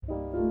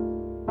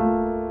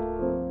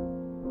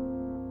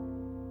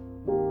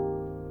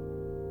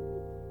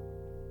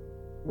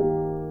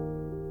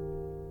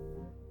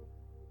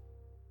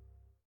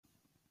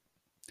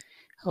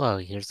Hello,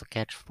 here's the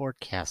catch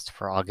forecast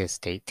for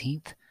August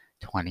 18th,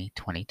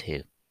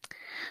 2022.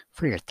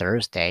 For your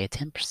Thursday, a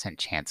 10%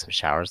 chance of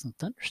showers and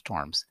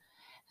thunderstorms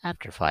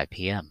after 5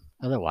 p.m.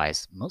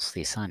 Otherwise,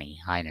 mostly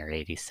sunny, high near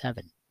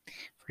 87.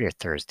 For your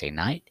Thursday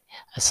night,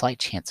 a slight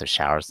chance of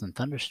showers and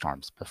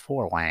thunderstorms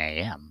before 1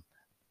 a.m.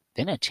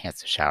 Then a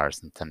chance of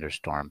showers and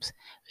thunderstorms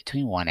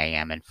between 1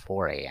 a.m. and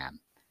 4 a.m.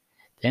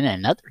 Then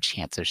another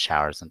chance of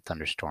showers and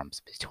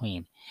thunderstorms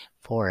between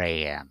 4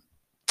 a.m.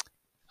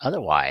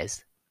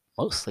 Otherwise,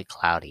 mostly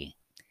cloudy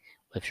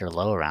with your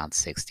low around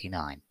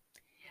 69.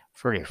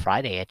 For your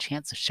Friday, a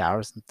chance of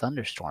showers and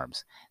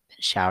thunderstorms, then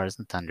showers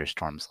and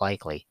thunderstorms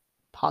likely,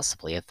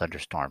 possibly a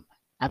thunderstorm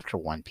after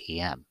 1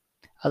 p.m.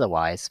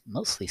 Otherwise,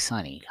 mostly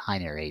sunny, high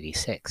near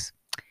 86.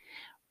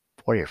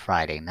 For your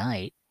Friday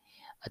night,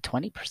 a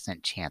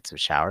 20% chance of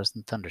showers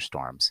and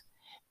thunderstorms,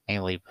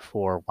 mainly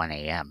before 1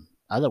 a.m.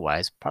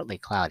 Otherwise, partly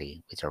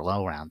cloudy with your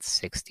low around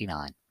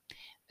 69.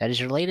 That is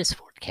your latest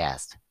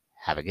forecast.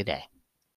 Have a good day.